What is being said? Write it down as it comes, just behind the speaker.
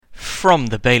From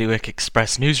the Bailiwick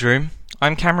Express newsroom,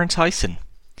 I'm Cameron Tyson.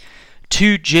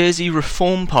 2 Jersey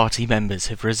Reform Party members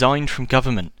have resigned from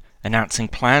government, announcing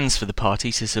plans for the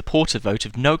party to support a vote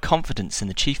of no confidence in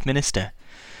the Chief Minister.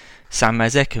 Sam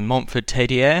Mazek and Montfort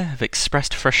Tadier have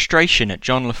expressed frustration at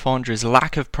John Lefondre's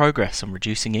lack of progress on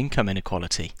reducing income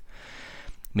inequality.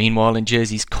 Meanwhile, in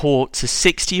Jersey's courts, a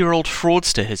 60-year-old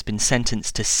fraudster has been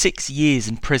sentenced to 6 years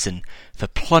in prison for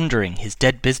plundering his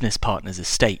dead business partner's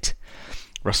estate.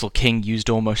 Russell King used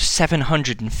almost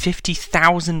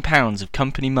 £750,000 of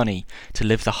company money to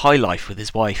live the high life with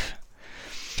his wife.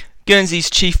 Guernsey's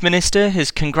Chief Minister has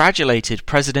congratulated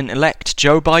President-elect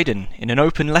Joe Biden in an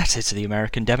open letter to the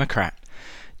American Democrat.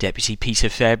 Deputy Peter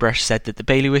Fairbrush said that the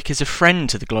Bailiwick is a friend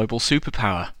to the global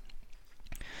superpower.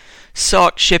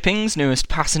 Sark Shipping's newest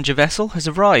passenger vessel has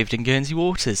arrived in Guernsey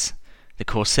waters. The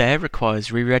Corsair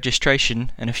requires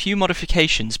re-registration and a few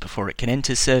modifications before it can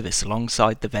enter service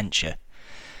alongside the venture.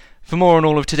 For more on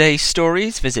all of today's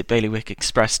stories, visit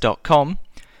bailiwickexpress.com.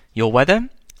 Your weather: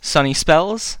 sunny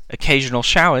spells, occasional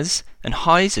showers, and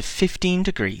highs of 15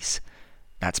 degrees.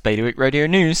 That's Bailiwick Radio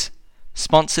News,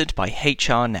 sponsored by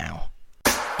HR Now.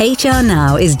 HR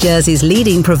Now is Jersey's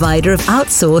leading provider of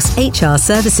outsourced HR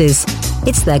services.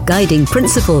 It's their guiding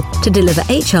principle to deliver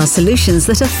HR solutions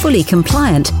that are fully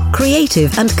compliant,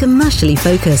 creative and commercially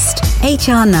focused.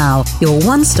 HR Now, your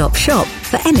one-stop shop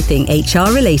for anything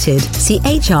HR related. See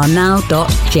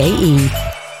hrnow.je.